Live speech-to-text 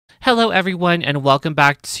Hello, everyone, and welcome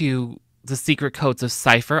back to the Secret Codes of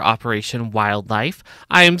C.Y.P.H.E.R. Operation Wildlife.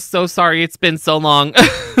 I am so sorry it's been so long.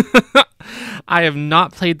 I have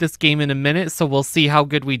not played this game in a minute, so we'll see how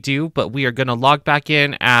good we do, but we are going to log back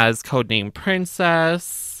in as Codename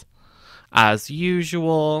Princess, as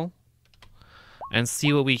usual, and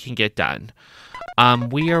see what we can get done.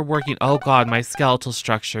 We are working... Oh, God, my skeletal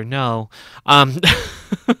structure. No.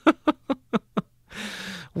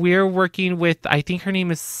 We're working with, I think her name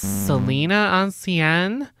is Sareena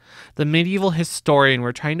Anciene, the medieval historian.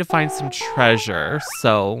 We're trying to find some treasure,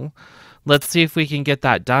 so let's see if we can get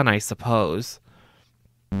that done, I suppose.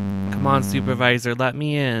 Come on, supervisor, let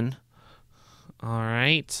me in. All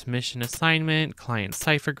right, mission assignment, client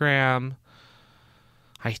ciphergram.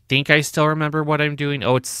 I think I still remember what I'm doing.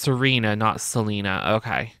 Oh, it's Sareena, not Selena.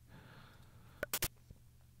 Okay.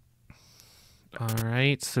 All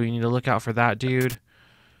right, so we need to look out for that dude.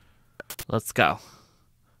 Let's go. All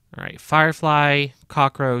right, firefly,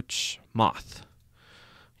 cockroach, moth.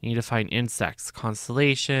 You need to find insects,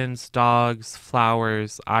 constellations, dogs,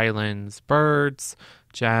 flowers, islands, birds,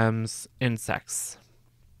 gems, insects.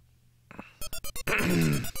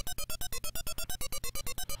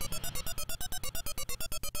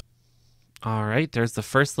 All right, there's the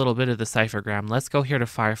first little bit of the ciphergram. Let's go here to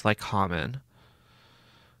Firefly Common.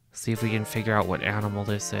 See if we can figure out what animal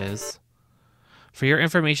this is. For your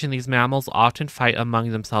information, these mammals often fight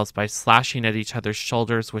among themselves by slashing at each other's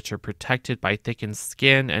shoulders, which are protected by thickened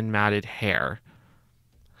skin and matted hair.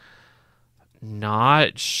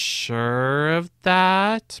 Not sure of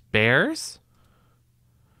that. Bears?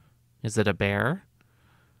 Is it a bear?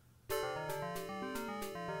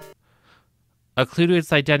 A clue to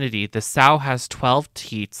its identity, the sow has 12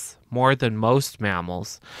 teats, more than most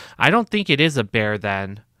mammals. I don't think it is a bear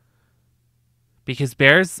then. Because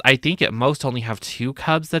bears, I think at most only have 2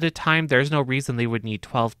 cubs at a time. There's no reason they would need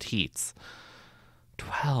 12 teats.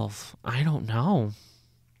 12? I don't know.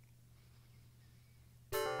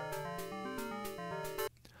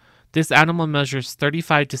 This animal measures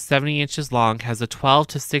 35 to 70 inches long, has a 12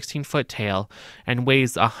 to 16 foot tail, and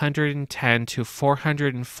weighs 110 to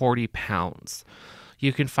 440 pounds.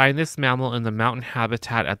 You can find this mammal in the mountain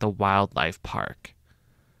habitat at the wildlife park.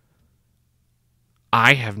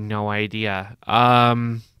 I have no idea.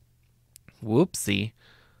 Whoopsie.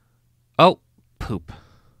 Oh, poop.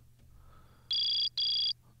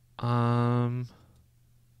 So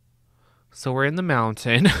we're in the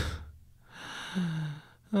mountain.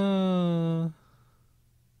 I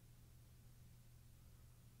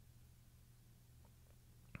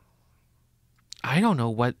don't know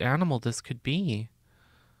what animal this could be.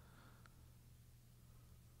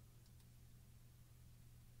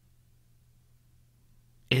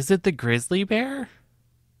 Is it the grizzly bear?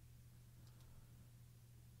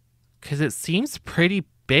 Because it seems pretty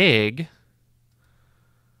big.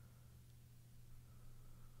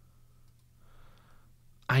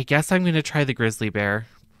 I guess I'm going to try the grizzly bear.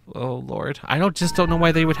 Oh, Lord. I just don't know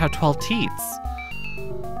why they would have 12 teats.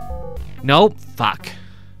 Nope. Fuck.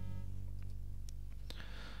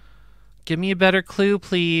 Give me a better clue,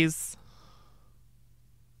 please.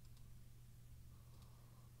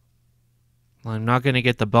 Well, I'm not going to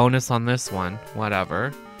get the bonus on this one.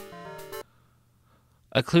 Whatever.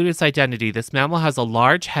 A clue to its identity. This mammal has a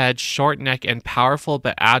large head, short neck, and powerful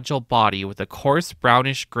but agile body with a coarse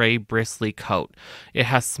brownish-gray bristly coat. It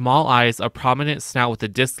has small eyes, a prominent snout with a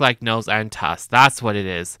disc-like nose and tusks. That's what it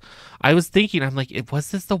is. I was thinking, I'm like,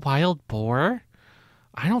 was this the wild boar?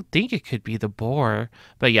 I don't think it could be the boar.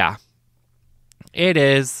 But yeah, it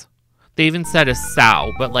is. They even said a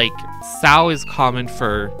sow, but like, sow is common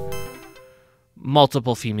for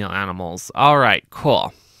multiple female animals. All right,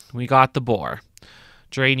 cool. We got the boar.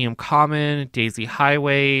 Geranium Common, Daisy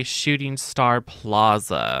Highway, Shooting Star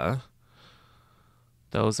Plaza.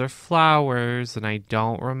 Those are flowers, and I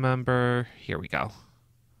don't remember. Here we go.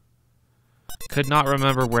 Could not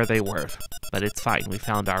remember where they were, but it's fine. We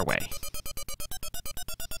found our way.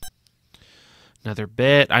 Another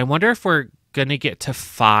bit. I wonder if we're going to get to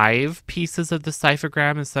 5 pieces of the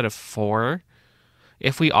ciphergram instead of 4.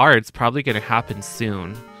 If we are, it's probably going to happen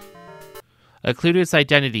soon. A clue to its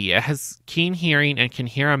identity. It has keen hearing and can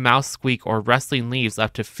hear a mouse squeak or rustling leaves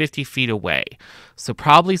up to 50 feet away. So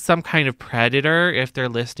probably some kind of predator if they're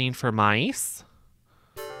listening for mice.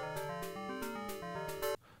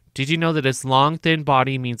 Did you know that its long, thin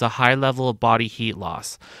body means a high level of body heat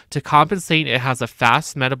loss? To compensate, it has a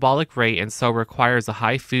fast metabolic rate and so requires a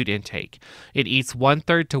high food intake. It eats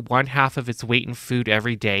 1/3 to 1/2 of its weight in food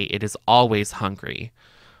every day. It is always hungry.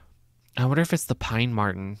 I wonder if it's the pine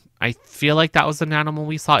marten. I feel like that was an animal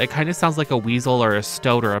we saw. It kind of sounds like a weasel or a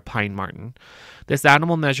stoat or a pine marten. This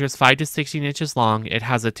animal measures 5 to 16 inches long. It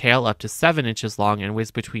has a tail up to 7 inches long and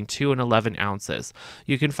weighs between 2 and 11 ounces.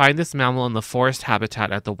 You can find this mammal in the forest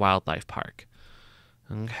habitat at the wildlife park.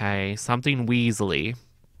 Okay, something weaselly.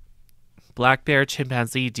 Black bear,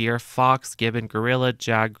 chimpanzee, deer, fox, gibbon, gorilla,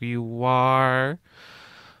 jaguar,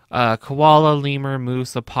 koala, lemur,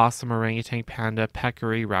 moose, opossum, orangutan, panda,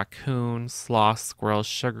 peccary, raccoon, sloth, squirrel,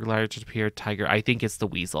 sugar glider, tapir, tiger. I think it's the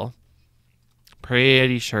weasel.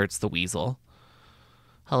 Pretty sure it's the weasel.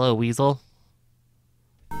 Hello, weasel.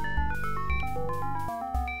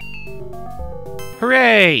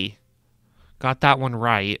 Hooray! Got that one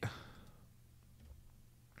right.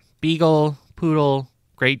 Beagle, poodle,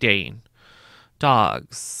 Great Dane.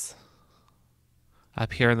 Dogs.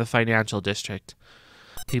 Up here in the financial district.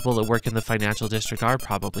 People that work in the financial district are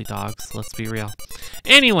probably dogs. Let's be real.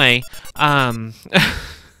 Anyway,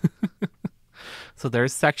 so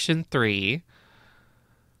there's section 3.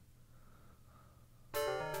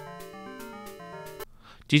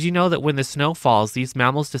 Did you know that when the snow falls, these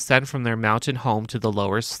mammals descend from their mountain home to the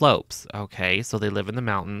lower slopes? Okay, so they live in the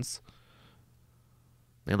mountains.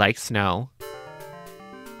 They like snow.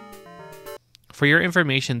 For your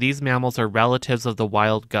information, these mammals are relatives of the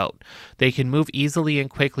wild goat. They can move easily and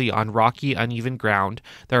quickly on rocky, uneven ground.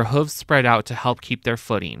 Their hooves spread out to help keep their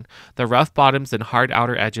footing. The rough bottoms and hard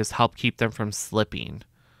outer edges help keep them from slipping.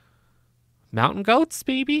 Mountain goats,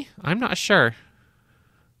 maybe? I'm not sure.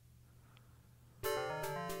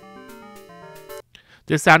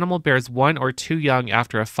 This animal bears 1 or 2 young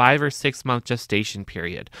after a 5 or 6 month gestation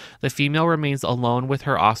period. The female remains alone with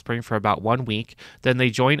her offspring for about 1 week, then they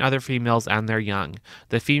join other females and their young.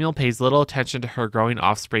 The female pays little attention to her growing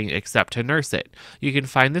offspring except to nurse it. You can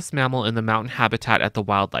find this mammal in the mountain habitat at the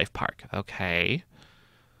wildlife park. Okay.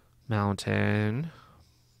 Mountain.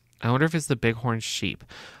 I wonder if it's the bighorn sheep.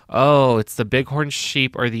 Oh, it's the bighorn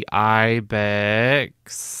sheep or the ibex.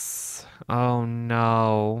 Oh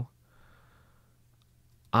no.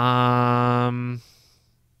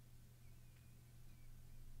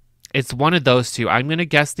 It's one of those two. I'm going to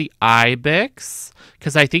guess the ibex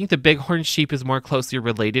because I think the bighorn sheep is more closely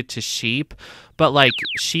related to sheep, but like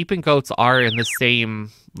sheep and goats are in the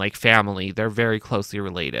same like family. They're very closely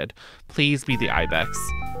related. Please be the ibex.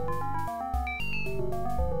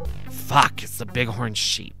 Fuck, it's the bighorn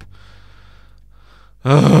sheep.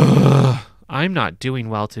 Ugh, I'm not doing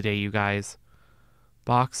well today, you guys.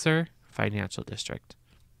 Boxer, financial district.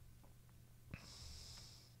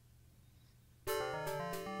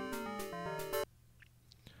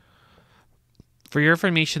 For your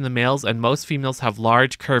information, the males and most females have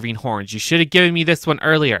large curving horns. You should have given me this one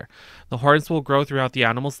earlier. The horns will grow throughout the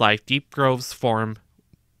animal's life. Deep grooves form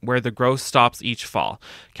where the growth stops each fall.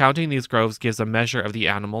 Counting these grooves gives a measure of the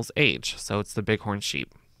animal's age. So it's the bighorn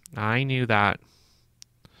sheep. I knew that.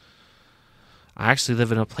 I actually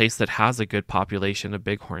live in a place that has a good population of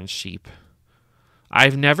bighorn sheep.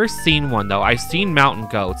 I've never seen one, though. I've seen mountain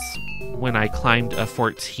goats when I climbed a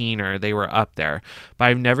 14er. They were up there. But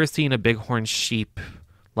I've never seen a bighorn sheep,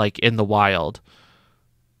 like, in the wild.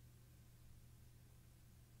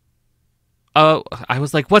 Oh, I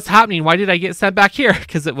was like, what's happening? Why did I get sent back here?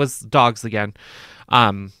 Because it was dogs again.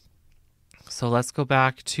 So let's go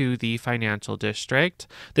back to the financial district.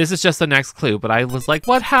 This is just the next clue, but I was like,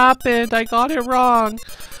 what happened? I got it wrong.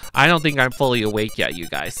 I don't think I'm fully awake yet, you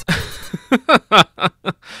guys.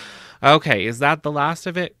 Okay, is that the last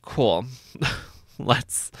of it? Cool.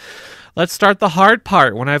 Let's start the hard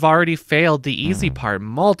part when I've already failed the easy part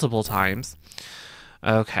multiple times.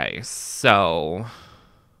 Okay, so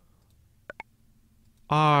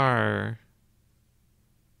R.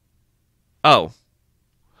 Oh,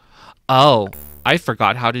 I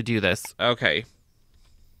forgot how to do this. Okay.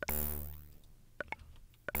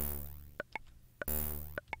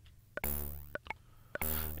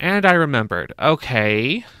 And I remembered.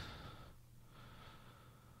 Okay.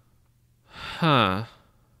 Huh.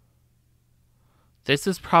 This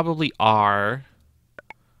is probably R.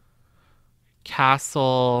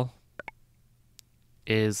 Castle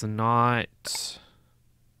is not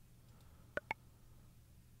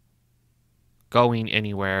going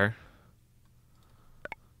anywhere.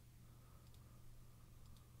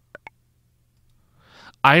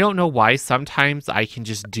 I don't know why sometimes I can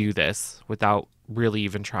just do this without really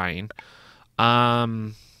even trying.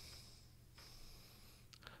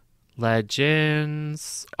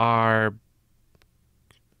 Legends are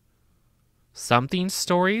something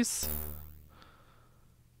stories.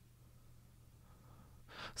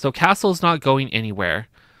 So castle's not going anywhere.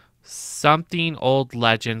 Something old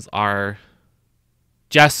legends are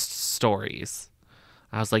just stories.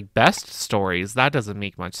 I was like, best stories? That doesn't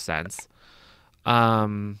make much sense.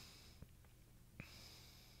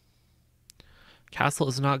 Castle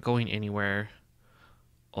is not going anywhere.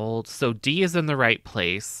 Old. So D is in the right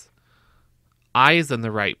place. I is in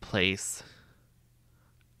the right place.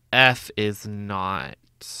 F is not.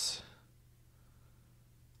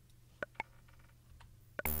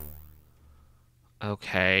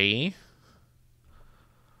 Okay.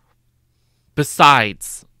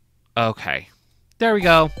 Besides. Okay. There we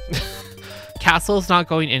go. Castle is not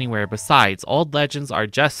going anywhere. Besides, old legends are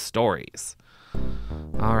just stories.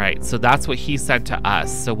 Alright, so that's what he said to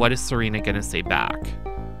us. So what is Sareena gonna say back?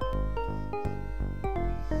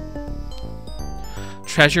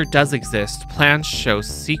 Treasure does exist. Plans show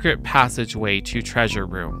secret passageway to treasure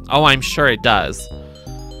room. Oh, I'm sure it does.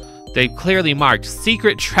 They clearly marked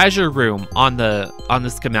secret treasure room on the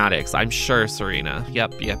schematics. I'm sure, Sareena.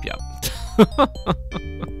 Yep.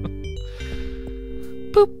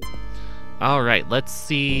 Boop. All right, let's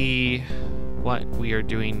see what we are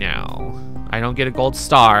doing now. I don't get a gold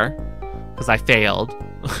star because I failed.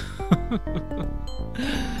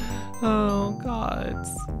 Oh, God.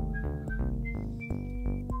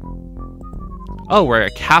 Oh, we're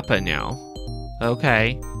at Kappa now.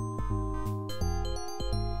 Okay.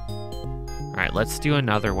 Alright, let's do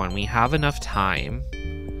another one. We have enough time,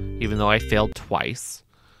 even though I failed twice.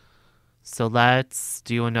 So let's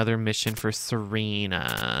do another mission for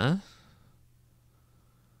Sareena.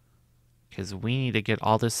 Because we need to get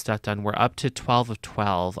all this stuff done. We're up to 12 of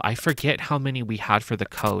 12. I forget how many we had for the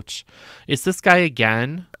coach. Is this guy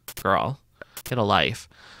again? Girl, get a life.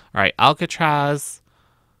 Alright, Alcatraz.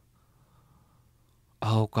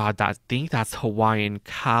 Oh God, I think that's Hawaiian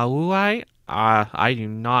Kauai. I do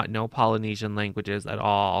not know Polynesian languages at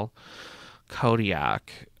all.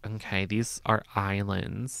 Kodiak. Okay, these are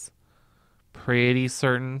islands. Pretty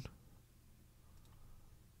certain.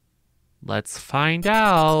 Let's find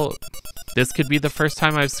out. This could be the first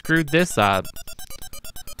time I've screwed this up.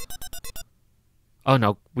 Oh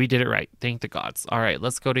no, we did it right. Thank the gods. All right,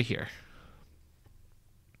 let's go to here.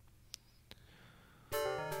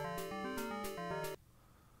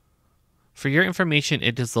 For your information,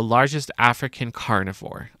 it is the largest African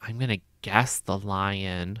carnivore. I'm going to guess the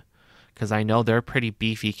lion, because I know they're pretty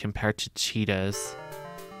beefy compared to cheetahs.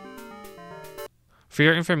 For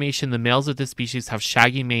your information, the males of this species have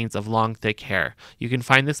shaggy manes of long, thick hair. You can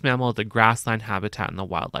find this mammal at the grassland habitat in the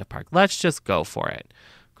wildlife park. Let's just go for it.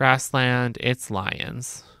 Grassland, it's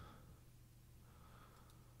lions.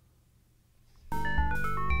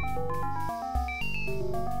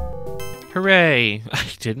 Hooray! I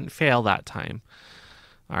didn't fail that time.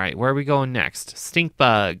 All right, where are we going next? Stink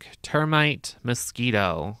bug, termite,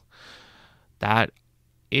 mosquito. That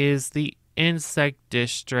is the insect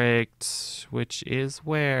district, which is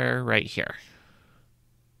where? Right here.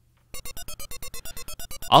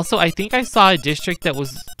 Also, I think I saw a district that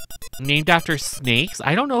was named after snakes.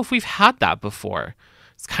 I don't know if we've had that before.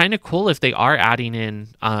 It's kind of cool if they are adding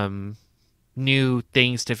in new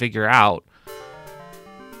things to figure out.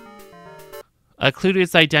 A clue to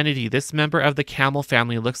its identity, this member of the camel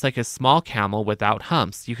family looks like a small camel without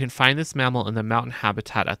humps. You can find this mammal in the mountain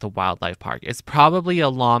habitat at the wildlife park. It's probably a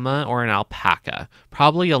llama or an alpaca.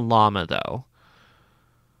 Probably a llama, though.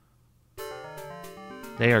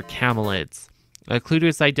 They are camelids. A clue to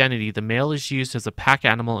its identity, the male is used as a pack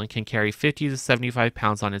animal and can carry 50 to 75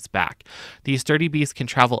 pounds on its back. These sturdy beasts can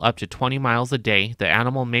travel up to 20 miles a day. The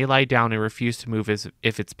animal may lie down and refuse to move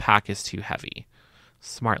if its pack is too heavy.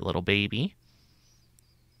 Smart little baby.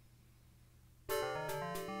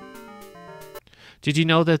 Did you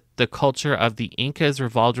know that the culture of the Incas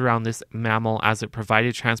revolved around this mammal as it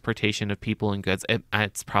provided transportation of people and goods?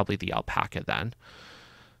 It's probably the alpaca then.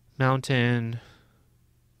 Mountain.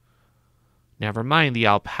 Never mind, the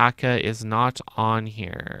alpaca is not on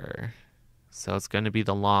here. So it's going to be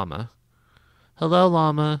the llama. Hello,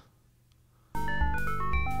 llama.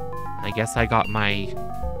 I guess I got my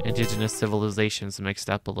indigenous civilizations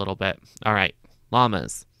mixed up a little bit. All right,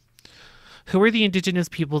 llamas. Who are the indigenous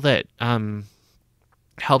people that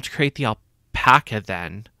helped create the alpaca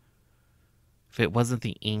then? If it wasn't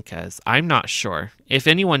the Incas. I'm not sure. If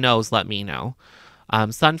anyone knows, let me know.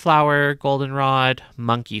 Sunflower, goldenrod,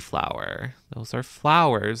 monkey flower. Those are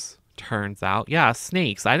flowers, turns out. Yeah,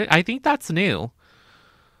 snakes. I think that's new.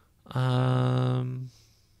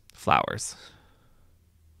 Flowers.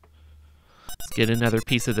 Let's get another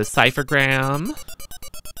piece of the ciphergram.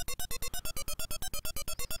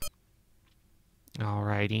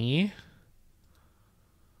 Alrighty.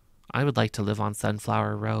 I would like to live on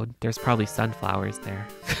Sunflower Road. There's probably sunflowers there.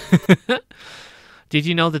 Did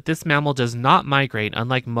you know that this mammal does not migrate,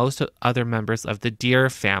 unlike most other members of the deer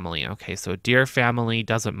family? Okay, so deer family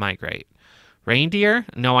doesn't migrate. Reindeer?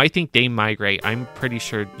 No, I think they migrate. I'm pretty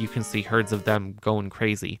sure you can see herds of them going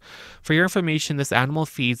crazy. For your information, this animal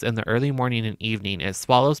feeds in the early morning and evening. It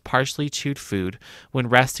swallows partially chewed food. When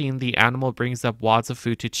resting, the animal brings up wads of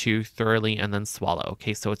food to chew thoroughly and then swallow.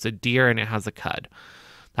 Okay, so it's a deer and it has a cud.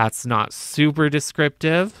 That's not super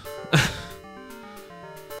descriptive.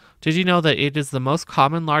 Did you know that it is the most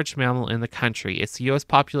common large mammal in the country? Its U.S.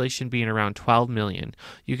 population being around 12 million.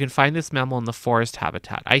 You can find this mammal in the forest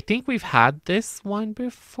habitat. I think we've had this one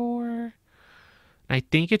before. I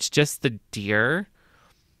think it's just the deer.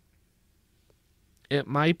 It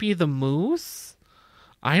might be the moose.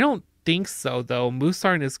 I don't think so, though. Moose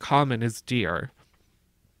aren't as common as deer.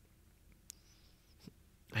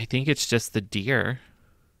 I think it's just the deer.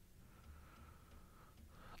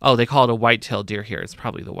 Oh, they call it a white-tailed deer here. It's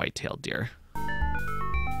probably the white-tailed deer.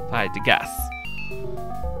 If I had to guess.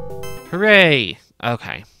 Hooray!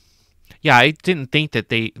 Okay. Yeah, I didn't think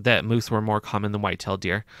that moose were more common than white-tailed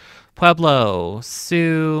deer. Pueblo,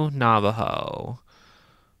 Sioux, Navajo.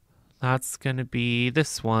 That's gonna be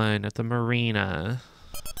this one at the marina.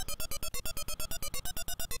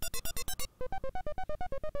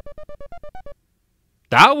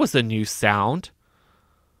 That was a new sound.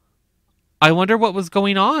 I wonder what was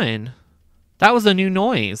going on. That was a new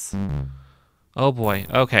noise. Oh boy.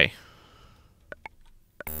 Okay.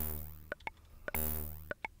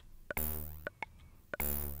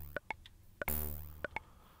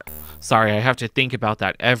 Sorry, I have to think about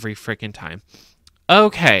that every freaking time.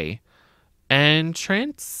 Okay.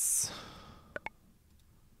 Entrance.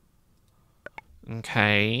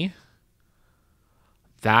 Okay.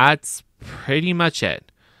 That's pretty much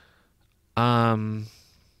it.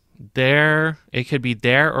 There, it could be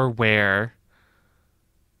there or where.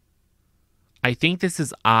 I think this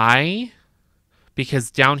is I,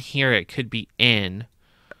 because down here it could be in.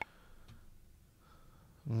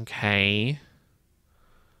 Okay.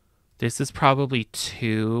 This is probably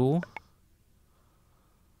 2.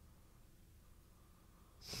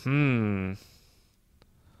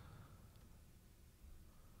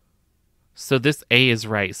 So this A is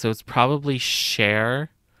right. So it's probably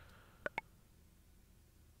share.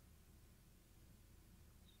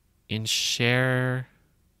 In share.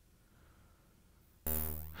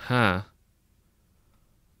 Huh.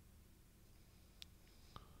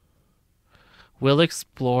 We'll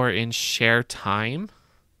explore in share time.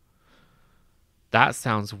 That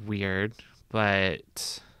sounds weird,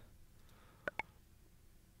 but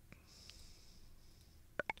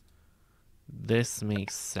this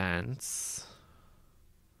makes sense.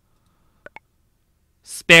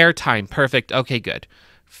 Spare time. Perfect. Okay, good.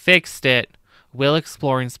 Fixed it. We'll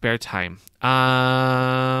explore in spare time.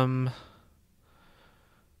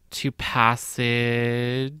 To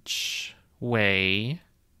passage way.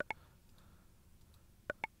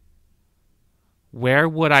 Where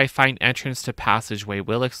would I find entrance to passageway?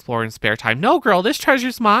 We'll explore in spare time. No, girl, this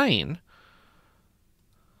treasure's mine.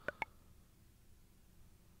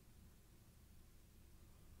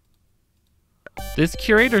 This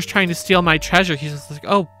curator's trying to steal my treasure. He's just like,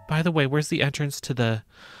 oh, by the way, where's the entrance to the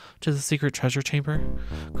secret treasure chamber?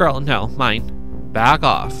 Girl, no, mine. Back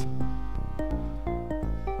off.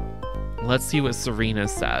 Let's see what Sareena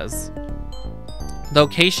says.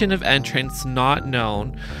 Location of entrance not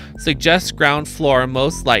known. Suggests ground floor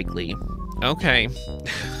most likely. Okay.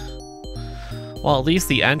 Well, at least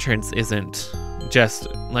the entrance isn't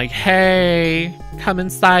just like, hey, come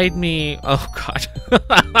inside me. Oh, God.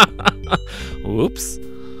 Oops.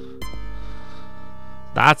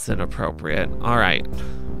 That's inappropriate. All right.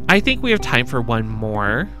 I think we have time for one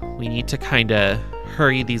more. We need to kind of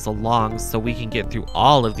hurry these along so we can get through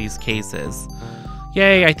all of these cases.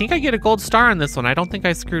 Yay, I think I get a gold star on this one. I don't think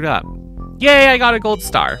I screwed up. Yay, I got a gold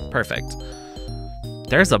star. Perfect.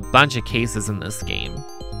 There's a bunch of cases in this game.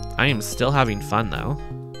 I am still having fun, though.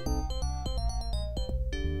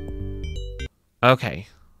 Okay,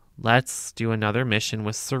 let's do another mission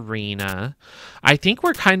with Sareena. I think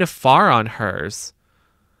we're kind of far on hers.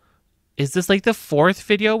 Is this like the 4th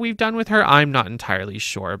video we've done with her? I'm not entirely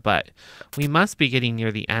sure, but we must be getting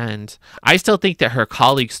near the end. I still think that her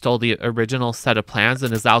colleague stole the original set of plans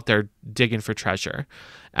and is out there digging for treasure.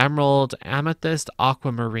 Emerald, amethyst,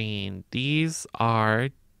 aquamarine. These are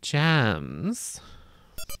gems.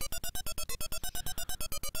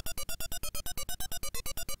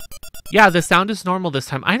 Yeah, the sound is normal this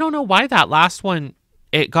time. I don't know why that last one,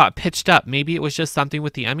 it got pitched up. Maybe it was just something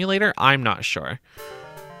with the emulator. I'm not sure.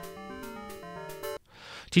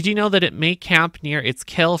 Did you know that it may camp near its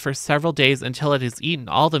kill for several days until it has eaten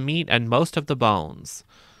all the meat and most of the bones?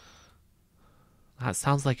 That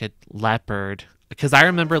sounds like a leopard. because I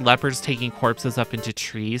remember leopards taking corpses up into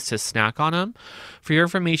trees to snack on them. For your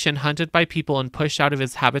information, hunted by people and pushed out of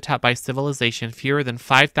its habitat by civilization, fewer than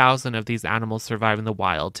 5,000 of these animals survive in the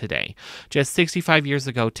wild today. Just 65 years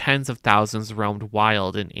ago, tens of thousands roamed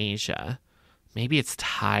wild in Asia. Maybe it's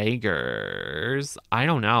tigers. I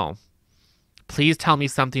don't know. Please tell me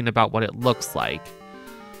something about what it looks like.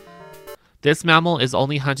 This mammal is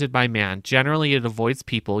only hunted by man. Generally, it avoids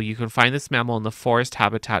people. You can find this mammal in the forest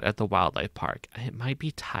habitat at the wildlife park. It might be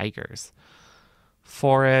tigers.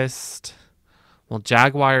 Forest. Well,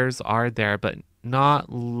 jaguars are there, but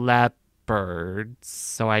not leopards.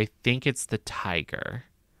 So I think it's the tiger.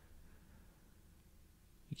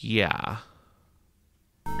 Yeah.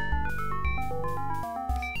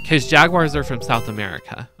 Because jaguars are from South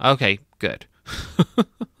America. Okay, good.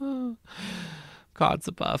 Gods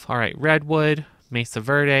above. All right, Redwood, Mesa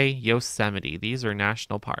Verde, Yosemite. These are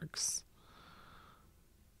national parks.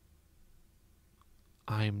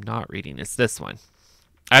 I'm not reading. It's this one.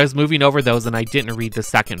 I was moving over those and I didn't read the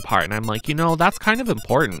second part. And I'm like, that's kind of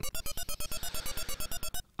important.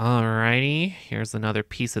 Alrighty, here's another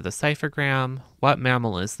piece of the ciphergram. What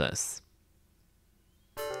mammal is this?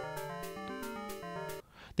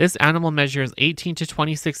 This animal measures 18 to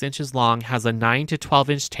 26 inches long, has a 9 to 12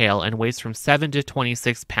 inch tail, and weighs from 7 to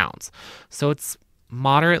 26 pounds. So it's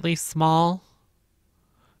moderately small,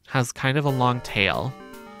 has kind of a long tail.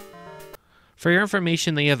 For your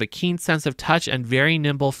information, they have a keen sense of touch and very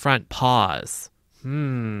nimble front paws.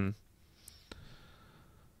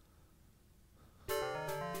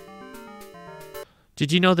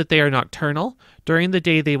 Did you know that they are nocturnal? During the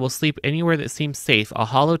day, they will sleep anywhere that seems safe, a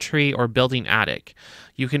hollow tree or building attic.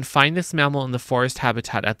 You can find this mammal in the forest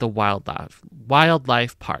habitat at the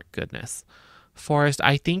wildlife park. Goodness. Forest,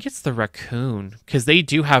 I think it's the raccoon, because they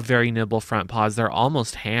do have very nimble front paws. They're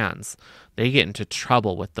almost hands. They get into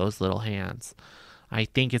trouble with those little hands. I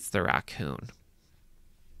think it's the raccoon.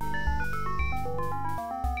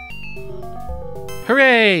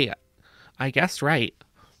 Hooray! I guessed right.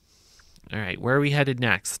 All right, where are we headed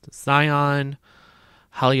next? Zion,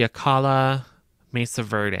 Haleakala, Mesa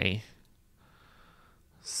Verde.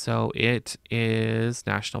 So it is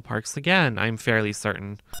national parks again, I'm fairly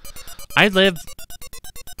certain. I live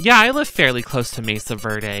fairly close to Mesa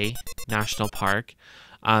Verde National Park.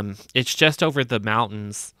 It's just over the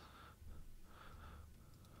mountains.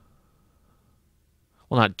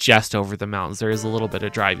 Well, not just over the mountains. There is a little bit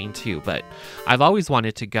of driving too, but I've always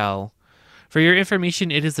wanted to go. For your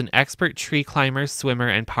information, it is an expert tree climber, swimmer,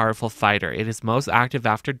 and powerful fighter. It is most active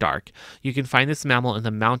after dark. You can find this mammal in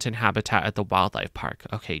the mountain habitat at the wildlife park.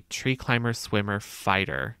 Okay, tree climber, swimmer,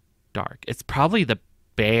 fighter, dark. It's probably the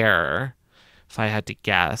bear, if I had to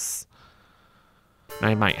guess.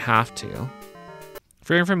 I might have to.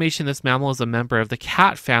 For your information, this mammal is a member of the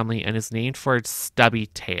cat family and is named for its stubby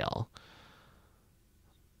tail.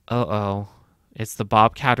 Uh-oh. It's the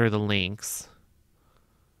bobcat or the lynx.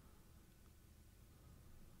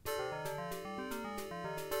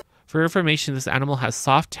 For information, this animal has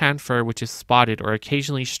soft tan fur which is spotted or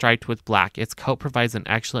occasionally striped with black. Its coat provides an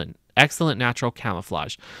excellent natural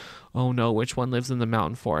camouflage. Oh no, which one lives in the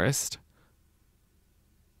mountain forest?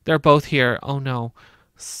 They're both here. Oh no.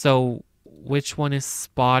 So, which one is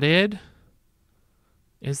spotted?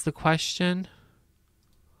 Is the question.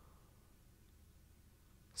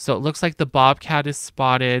 So it looks like the bobcat is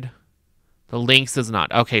spotted. The lynx is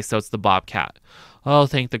not. Okay, so it's the bobcat. Oh,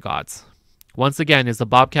 thank the gods. Once again, is the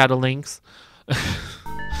bobcat a lynx?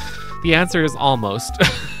 The answer is almost.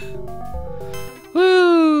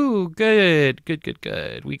 Woo! Good.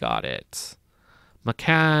 We got it.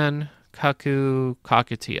 Macan, cuckoo,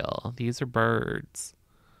 cockatiel. These are birds.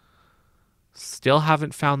 Still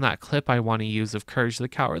haven't found that clip I want to use of Courage the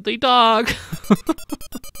Cowardly Dog.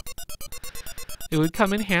 It would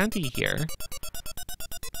come in handy here.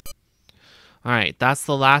 All right, that's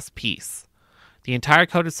the last piece. The entire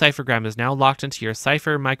coded ciphergram is now locked into your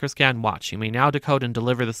cipher microscan watch. You may now decode and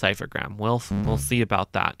deliver the ciphergram. We'll see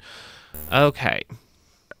about that. Okay.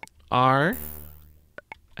 R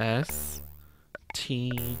S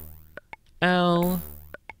T L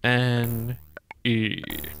N E.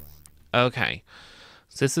 Okay.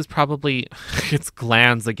 So this is probably it's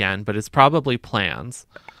glands again, but it's probably plans.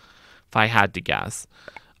 If I had to guess.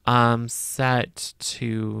 Set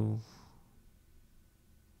to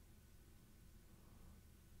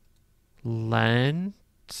Lent?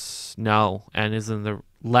 No, and is in the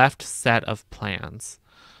left set of plans.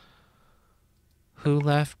 Who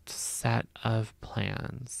left set of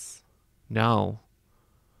plans? No.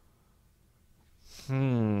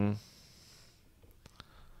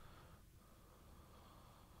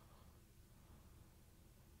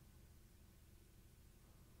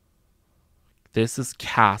 This is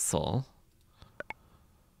castle.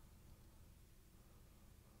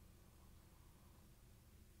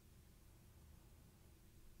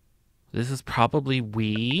 This is probably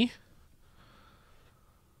we.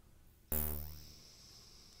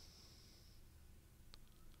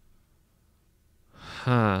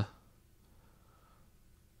 Huh.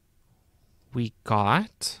 We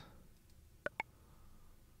got.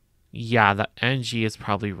 Yeah, the NG is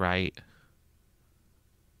probably right.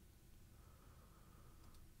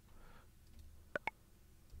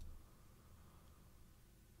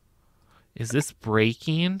 Is this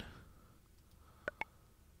breaking?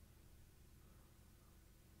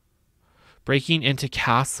 Breaking into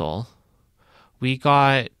castle. We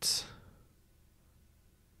got...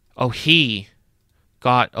 Oh, he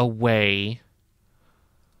got away.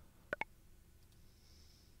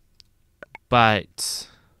 But...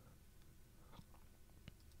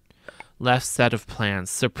 Left set of plans.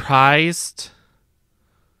 Surprised...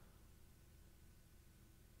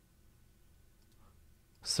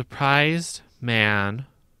 Surprised man.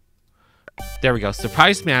 There we go.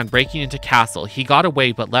 Surprised man breaking into castle. He got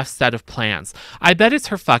away but left set of plans. I bet it's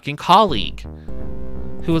her fucking colleague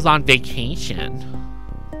who was on vacation.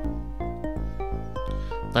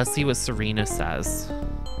 Let's see what Sareena says.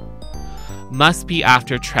 Must be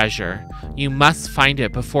after treasure. You must find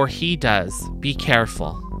it before he does. Be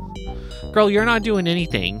careful. Girl, you're not doing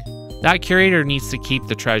anything. That curator needs to keep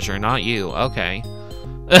the treasure, not you. Okay.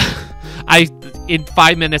 In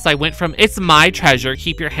 5 minutes, I went from, it's my treasure,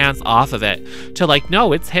 keep your hands off of it, to like,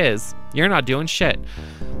 no, it's his. You're not doing shit.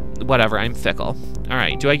 Whatever, I'm fickle. All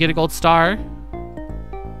right, do I get a gold star?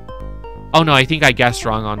 Oh no, I think I guessed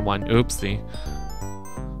wrong on one. Oopsie.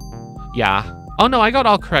 Yeah. Oh no, I got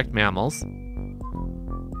all correct mammals.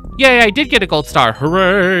 Yay, I did get a gold star.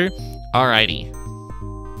 Hooray. Alrighty.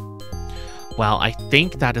 Well, I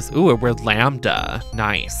think that is... Ooh, we're Lambda.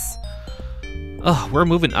 Nice. Oh, we're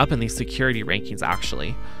moving up in these security rankings,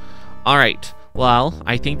 actually. All right. Well,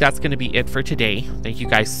 I think that's going to be it for today. Thank you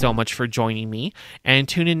guys so much for joining me. And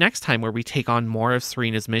tune in next time where we take on more of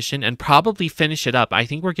Sareena's mission and probably finish it up. I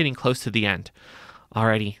think we're getting close to the end.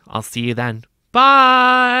 Alrighty. I'll see you then.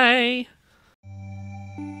 Bye!